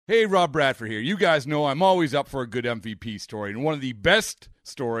Hey, Rob Bradford here. You guys know I'm always up for a good MVP story, and one of the best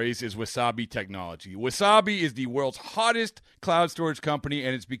stories is Wasabi Technology. Wasabi is the world's hottest cloud storage company,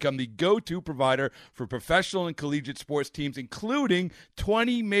 and it's become the go-to provider for professional and collegiate sports teams, including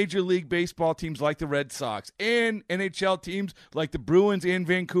 20 Major League Baseball teams like the Red Sox and NHL teams like the Bruins and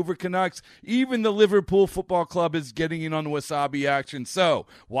Vancouver Canucks. Even the Liverpool Football Club is getting in on the Wasabi action. So,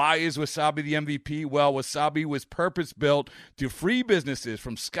 why is Wasabi the MVP? Well, Wasabi was purpose-built to free businesses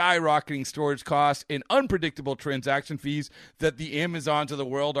from skyrocketing storage costs and unpredictable transaction fees that the Amazons of the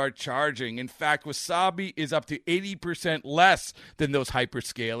world are charging. In fact, Wasabi is up to 80% less than those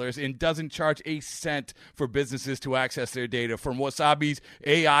hyperscalers and doesn't charge a cent for businesses to access their data. From Wasabi's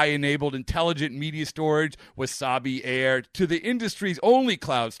AI-enabled intelligent media storage, Wasabi Air, to the industry's only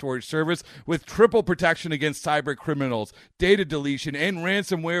cloud storage service with triple protection against cyber criminals, data deletion, and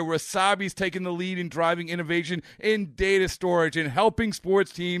ransomware, Wasabi's taken the lead in driving innovation in data storage and helping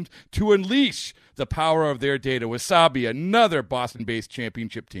sports teams to unleash the power of their data. Wasabi, another Boston-based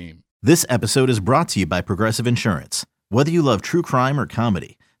championship team. This episode is brought to you by Progressive Insurance. Whether you love true crime or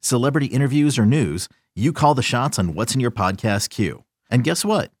comedy, celebrity interviews or news, you call the shots on what's in your podcast queue. And guess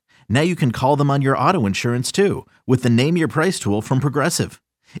what? Now you can call them on your auto insurance too with the Name Your Price tool from Progressive.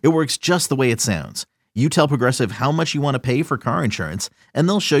 It works just the way it sounds. You tell Progressive how much you want to pay for car insurance, and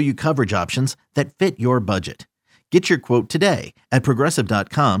they'll show you coverage options that fit your budget. Get your quote today at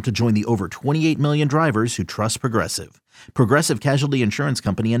Progressive.com to join the over 28 million drivers who trust Progressive. Progressive Casualty Insurance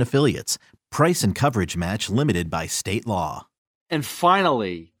Company and Affiliates. Price and coverage match limited by state law. And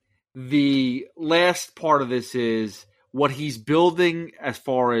finally, the last part of this is what he's building as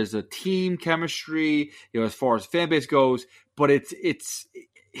far as a team chemistry, as far as fan base goes, but it's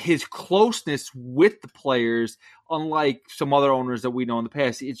his closeness with the players, unlike some other owners that we know in the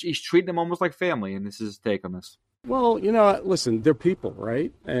past. He's treating them almost like family, and this is his take on this. Well, listen, they're people,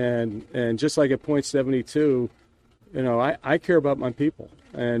 right? And just like at point 72, I care about my people.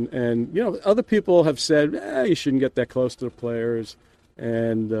 And other people have said, you shouldn't get that close to the players.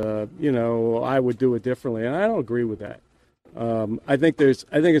 And, I would do it differently. And I don't agree with that. I think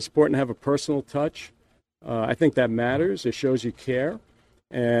it's important to have a personal touch. I think that matters. It shows you care.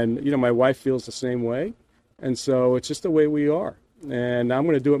 And, my wife feels the same way. And so it's just the way we are. And I'm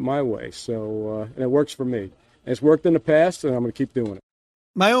going to do it my way. So, and it works for me. It's worked in the past, and I'm going to keep doing it.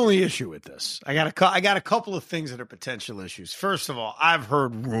 My only issue with this, I got a couple of things that are potential issues. First of all, I've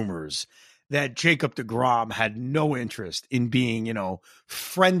heard rumors that Jacob deGrom had no interest in being,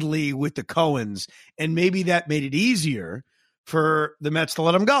 friendly with the Cohens, and maybe that made it easier for the Mets to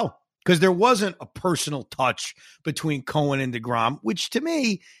let him go because there wasn't a personal touch between Cohen and deGrom, which to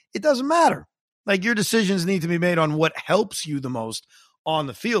me, it doesn't matter. Like, your decisions need to be made on what helps you the most on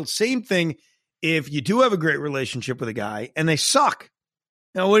the field. Same thing if you do have a great relationship with a guy and they suck.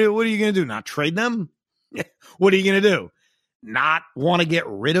 Now, what are you going to do? Not trade them? What are you going to do? Not want to get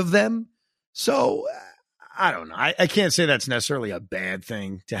rid of them? So, I don't know. I can't say that's necessarily a bad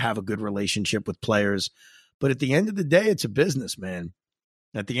thing to have a good relationship with players. But at the end of the day, it's a business, man.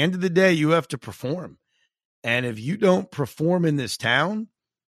 At the end of the day, you have to perform. And if you don't perform in this town,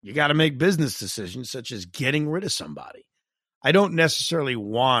 you got to make business decisions such as getting rid of somebody. I don't necessarily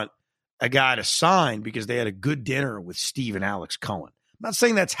want a guy to sign because they had a good dinner with Steve and Alex Cohen. I'm not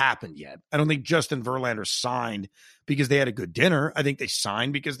saying that's happened yet. I don't think Justin Verlander signed because they had a good dinner. I think they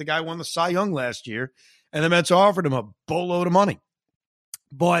signed because the guy won the Cy Young last year and the Mets offered him a boatload of money.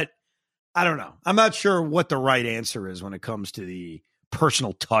 But I don't know. I'm not sure what the right answer is when it comes to the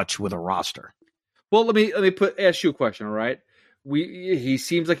personal touch with a roster. Well, let me ask you a question, all right? He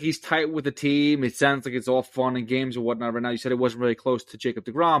seems like he's tight with the team. It sounds like it's all fun and games or whatnot right now. You said it wasn't really close to Jacob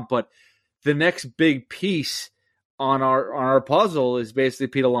deGrom, but the next big piece on our puzzle is basically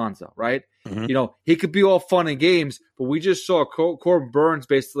Pete Alonso, right? Mm-hmm. He could be all fun and games, but we just saw Corbin Burns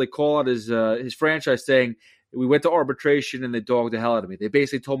basically call out his franchise saying, we went to arbitration and they dogged the hell out of me. They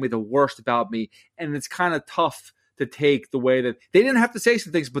basically told me the worst about me, and it's kind of tough to take the way that they didn't have to say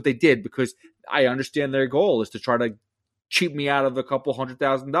some things, but they did, because I understand their goal is to try to cheat me out of a couple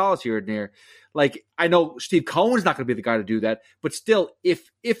 $100,000 here and there. Like, I know Steve Cohen's not going to be the guy to do that, but still,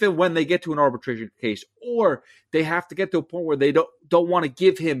 if and when they get to an arbitration case, or they have to get to a point where they don't want to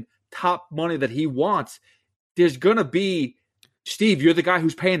give him top money that he wants, there's going to be, Steve, you're the guy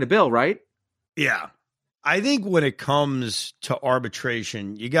who's paying the bill, right? Yeah. I think when it comes to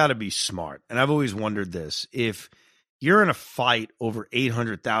arbitration, you got to be smart. And I've always wondered this. If you're in a fight over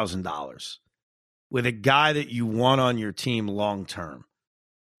 $800,000 with a guy that you want on your team long term,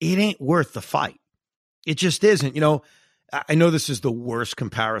 it ain't worth the fight. It just isn't. I know this is the worst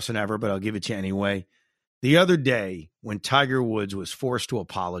comparison ever, but I'll give it to you anyway. The other day, when Tiger Woods was forced to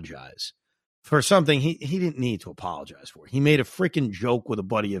apologize for something he didn't need to apologize for, he made a freaking joke with a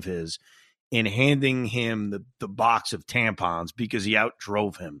buddy of his in handing him the box of tampons because he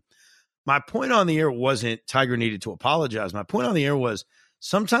outdrove him. My point on the air wasn't Tiger needed to apologize. My point on the air was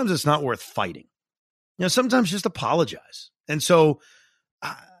sometimes it's not worth fighting. Sometimes just apologize. And so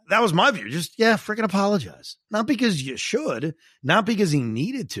that was my view. Just, freaking apologize. Not because you should, not because he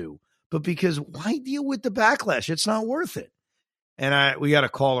needed to, but because why deal with the backlash? It's not worth it. And we got a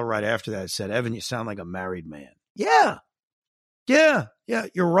caller right after that said, Evan, you sound like a married man. Yeah,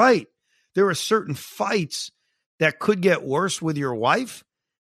 you're right. There are certain fights that could get worse with your wife.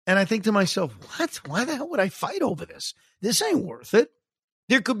 And I think to myself, what? Why the hell would I fight over this? This ain't worth it.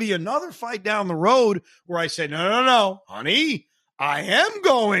 There could be another fight down the road where I say, no, honey, I am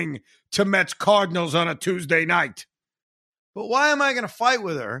going to Mets Cardinals on a Tuesday night. But why am I going to fight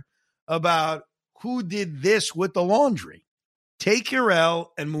with her about who did this with the laundry? Take your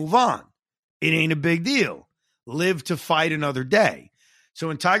L and move on. It ain't a big deal. Live to fight another day. So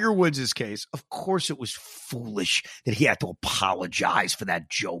in Tiger Woods' case, of course it was foolish that he had to apologize for that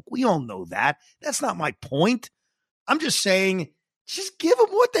joke. We all know that. That's not my point. I'm just saying, just give them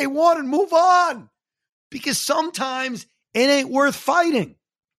what they want and move on. Because sometimes it ain't worth fighting.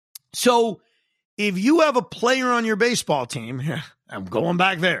 So if you have a player on your baseball team, I'm going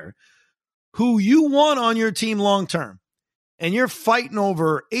back there, who you want on your team long term, and you're fighting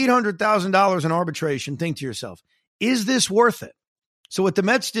over $800,000 in arbitration, think to yourself, is this worth it? So what the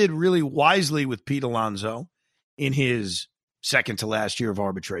Mets did really wisely with Pete Alonso in his second to last year of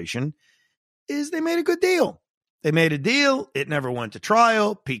arbitration is they made a good deal. They made a deal. It never went to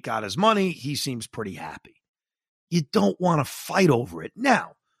trial. Pete got his money. He seems pretty happy. You don't want to fight over it.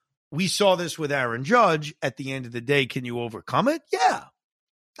 Now, we saw this with Aaron Judge. At the end of the day, can you overcome it? Yeah,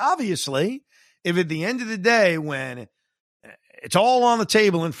 obviously. If at the end of the day, when it's all on the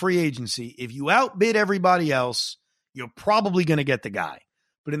table in free agency, if you outbid everybody else, you're probably going to get the guy.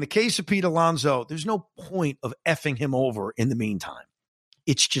 But in the case of Pete Alonso, there's no point of effing him over in the meantime.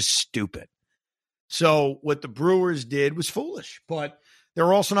 It's just stupid. So what the Brewers did was foolish, but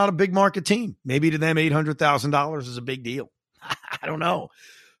they're also not a big market team. Maybe to them, $800,000 is a big deal. I don't know.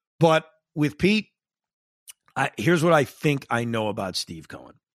 But with Pete, here's what I think I know about Steve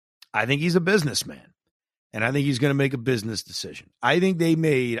Cohen. I think he's a businessman, and I think he's going to make a business decision. I think they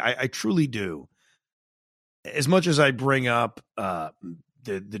made, I truly do, as much as I bring up the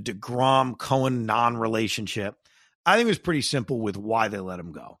DeGrom-Cohen non-relationship, I think it was pretty simple with why they let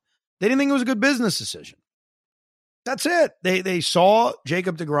him go. They didn't think it was a good business decision. That's it. They saw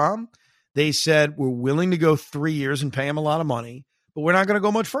Jacob DeGrom. They said, we're willing to go 3 years and pay him a lot of money, but we're not going to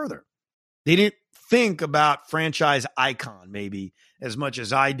go much further. They didn't think about franchise icon maybe as much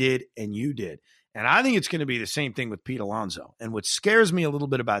as I did and you did. And I think it's going to be the same thing with Pete Alonso. And what scares me a little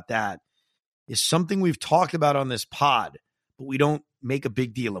bit about that is something we've talked about on this pod, but we don't make a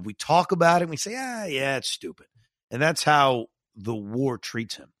big deal of. We talk about it and we say, yeah, it's stupid. And that's how the war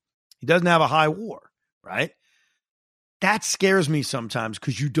treats him. He doesn't have a high war, right? That scares me sometimes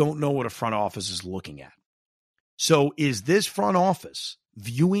because you don't know what a front office is looking at. So is this front office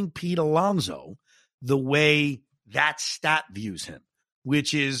viewing Pete Alonso the way that stat views him,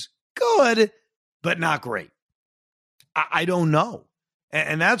 which is good, but not great? I don't know.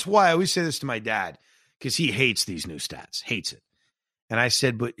 And that's why I always say this to my dad, because he hates these new stats, hates it. And I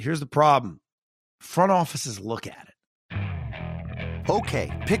said, but here's the problem. Front offices look at it. Okay,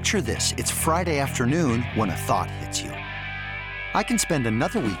 picture this. It's Friday afternoon when a thought hits you. I can spend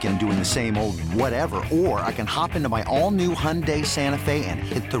another weekend doing the same old whatever, or I can hop into my all-new Hyundai Santa Fe and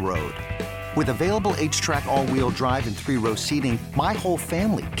hit the road. With available H-Track all-wheel drive and 3-row seating, my whole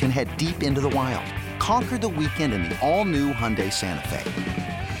family can head deep into the wild. Conquer the weekend in the all-new Hyundai Santa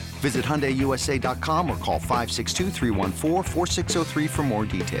Fe. Visit HyundaiUSA.com or call 562-314-4603 for more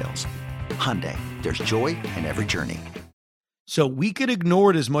details. Hyundai, there's joy in every journey. So we could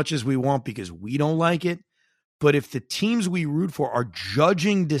ignore it as much as we want because we don't like it. But if the teams we root for are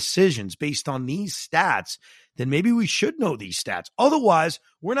judging decisions based on these stats, then maybe we should know these stats. Otherwise,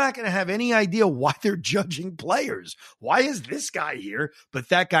 we're not going to have any idea why they're judging players. Why is this guy here, but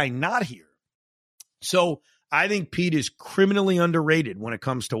that guy not here? So I think Pete is criminally underrated when it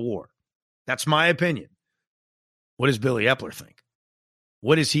comes to war. That's my opinion. What does Billy Epler think?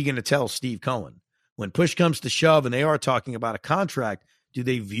 What is he going to tell Steve Cohen? When push comes to shove and they are talking about a contract, do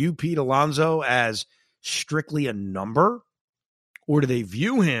they view Pete Alonso as strictly a number? Or do they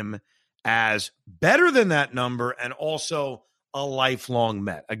view him as better than that number and also a lifelong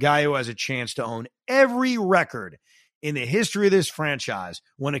Met, a guy who has a chance to own every record in the history of this franchise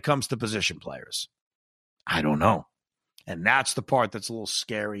when it comes to position players? I don't know. And that's the part that's a little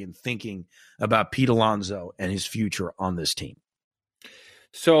scary in thinking about Pete Alonso and his future on this team.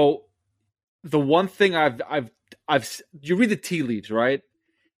 So the one thing I've you read the tea leaves, right?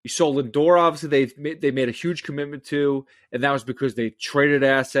 You saw Lindor, obviously they made a huge commitment to, and that was because they traded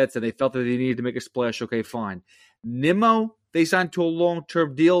assets and they felt that they needed to make a splash. Okay, fine. Nimmo, they signed to a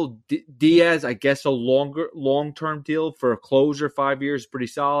long-term deal. Diaz, I guess a long-term deal for a closer, 5 years, pretty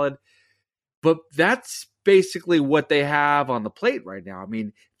solid. But that's basically what they have on the plate right now. I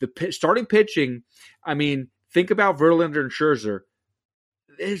mean, the starting pitching, I mean, think about Verlander and Scherzer.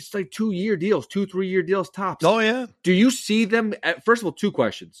 It's like 2-year deals, 3-year deals tops. Oh, yeah. Do you see them, first of all, two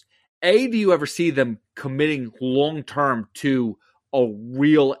questions. A, do you ever see them committing long-term to a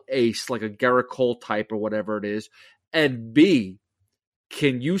real ace, like a Garrett Cole type or whatever it is? And B,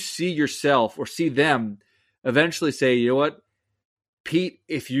 can you see yourself or see them eventually say, you know what, Pete,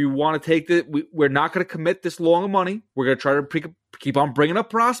 if you want to take we're not going to commit this long of money. We're going to try to keep on bringing up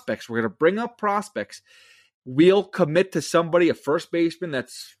prospects. We're going to bring up prospects. We'll commit to somebody, a first baseman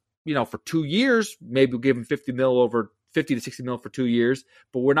that's, for 2 years. Maybe we'll give him 50 to 60 mil for 2 years,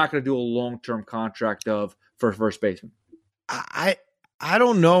 but we're not going to do a long-term contract for a first baseman. I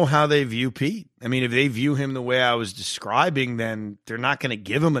don't know how they view Pete. I mean, if they view him the way I was describing, then they're not going to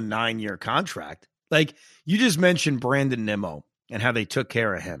give him a 9-year contract. Like you just mentioned Brandon Nimmo and how they took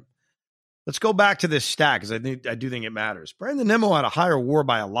care of him. Let's go back to this stat because I do think it matters. Brandon Nimmo had a higher WAR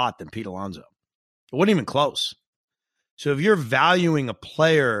by a lot than Pete Alonso. It wasn't even close. So if you're valuing a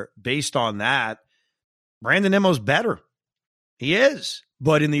player based on that, Brandon Nimmo's better. He is.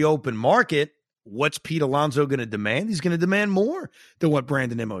 But in the open market, what's Pete Alonso going to demand? He's going to demand more than what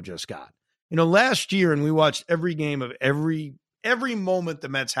Brandon Nimmo just got. Last year, and we watched every game of every moment the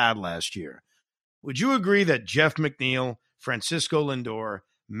Mets had last year. Would you agree that Jeff McNeil, Francisco Lindor,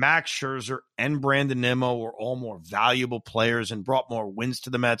 Max Scherzer, and Brandon Nimmo were all more valuable players and brought more wins to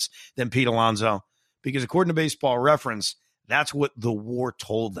the Mets than Pete Alonso? Because according to Baseball Reference, that's what the WAR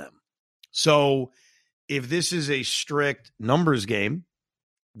told them. So if this is a strict numbers game,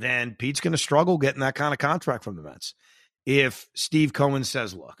 then Pete's going to struggle getting that kind of contract from the Mets. If Steve Cohen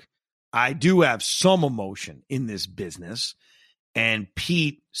says, look, I do have some emotion in this business, and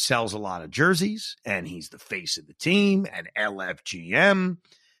Pete sells a lot of jerseys, and he's the face of the team, and LFGM,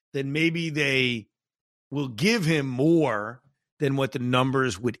 then maybe they will give him more than what the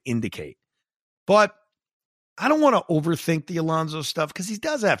numbers would indicate. But I don't want to overthink the Alonso stuff because he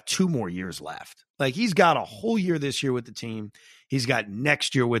does have 2 more years left. Like he's got a whole year this year with the team. He's got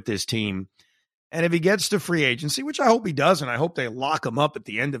next year with this team. And if he gets to free agency, which I hope he does, and I hope they lock him up at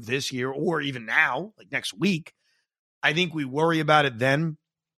the end of this year or even now, like next week, I think we worry about it then.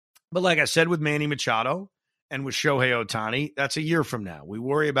 But like I said with Manny Machado and with Shohei Ohtani, that's a year from now. We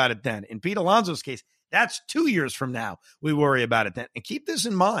worry about it then. In Pete Alonso's case, that's 2 years from now. We worry about it then. And keep this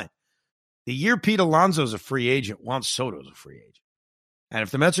in mind. The year Pete Alonso's a free agent, Juan Soto's a free agent. And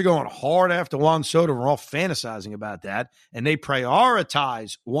if the Mets are going hard after Juan Soto, we're all fantasizing about that, and they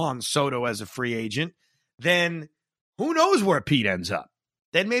prioritize Juan Soto as a free agent, then who knows where Pete ends up?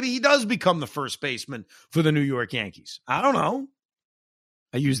 Then maybe he does become the first baseman for the New York Yankees. I don't know.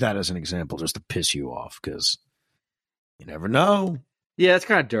 I use that as an example just to piss you off because you never know. Yeah, it's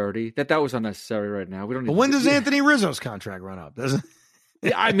kind of dirty. That was unnecessary right now. We don't. But when does Anthony Rizzo's contract run up? Doesn't?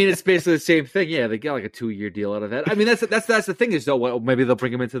 Yeah, I mean, it's basically the same thing. Yeah, they get like a 2-year deal out of that. I mean, that's the thing is though. Well, maybe they'll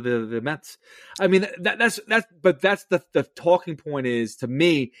bring him into the Mets. I mean, that's the talking point is to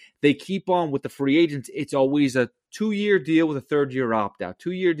me. They keep on with the free agents. It's always a 2-year deal with a 3rd-year opt out.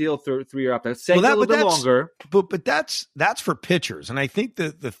 2-year deal, 3-year opt out. Saying a little bit longer. But that's for pitchers, and I think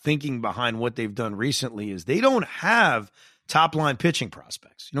the thinking behind what they've done recently is they don't have top-line pitching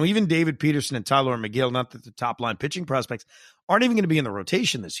prospects. Even David Peterson and Tyler McGill, not that the top-line pitching prospects, aren't even going to be in the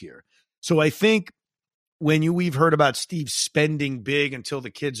rotation this year. So I think when we've heard about Steve spending big until the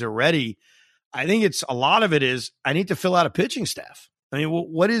kids are ready, I think it's a lot of it is I need to fill out a pitching staff. I mean,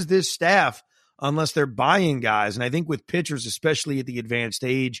 what is this staff unless they're buying guys? And I think with pitchers, especially at the advanced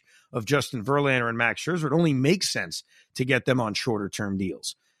age of Justin Verlander and Max Scherzer, it only makes sense to get them on shorter-term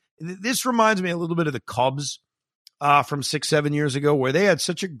deals. This reminds me a little bit of the Cubs from 6-7 years ago, where they had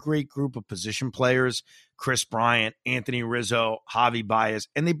such a great group of position players, Chris Bryant, Anthony Rizzo, Javi Baez,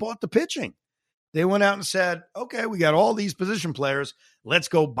 and they bought the pitching. They went out and said, okay, we got all these position players. Let's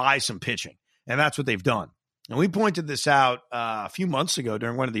go buy some pitching. And that's what they've done. And we pointed this out a few months ago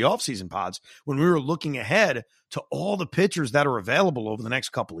during one of the offseason pods when we were looking ahead to all the pitchers that are available over the next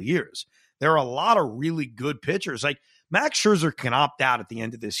couple of years. There are a lot of really good pitchers. Like Max Scherzer can opt out at the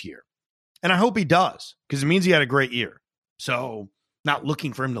end of this year. And I hope he does because it means he had a great year. So Not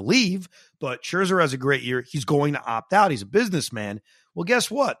looking for him to leave, but Scherzer has a great year. He's going to opt out. He's a businessman. Well,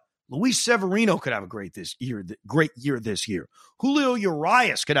 guess what? Luis Severino could have a great year this year. Julio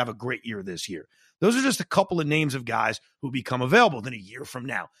Urias could have a great year this year. Those are just a couple of names of guys who become available then a year from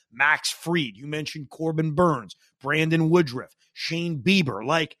now. Max Fried, you mentioned Corbin Burns, Brandon Woodruff, Shane Bieber.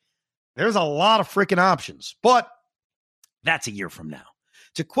 Like, there's a lot of freaking options, but that's a year from now.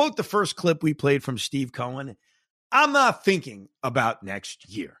 To quote the first clip we played from Steve Cohen, I'm not thinking about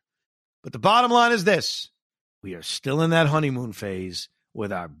next year. But the bottom line is this. We are still in that honeymoon phase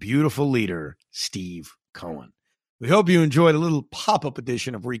with our beautiful leader, Steve Cohen. We hope you enjoyed a little pop-up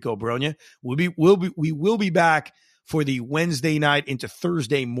edition of Rico Brogna. We will be back for the Wednesday night into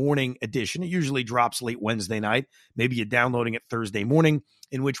Thursday morning edition. It usually drops late Wednesday night. Maybe you're downloading it Thursday morning,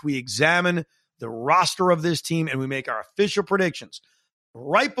 in which we examine the roster of this team and we make our official predictions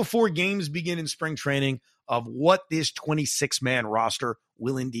right before games begin in spring training of what this 26-man roster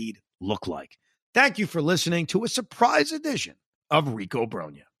will indeed look like. Thank you for listening to a surprise edition of Rico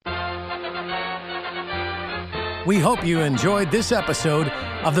Brogna. We hope you enjoyed this episode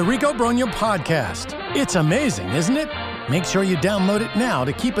of the Rico Brogna podcast. It's amazing, isn't it? Make sure you download it now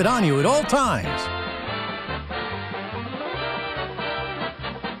to keep it on you at all times.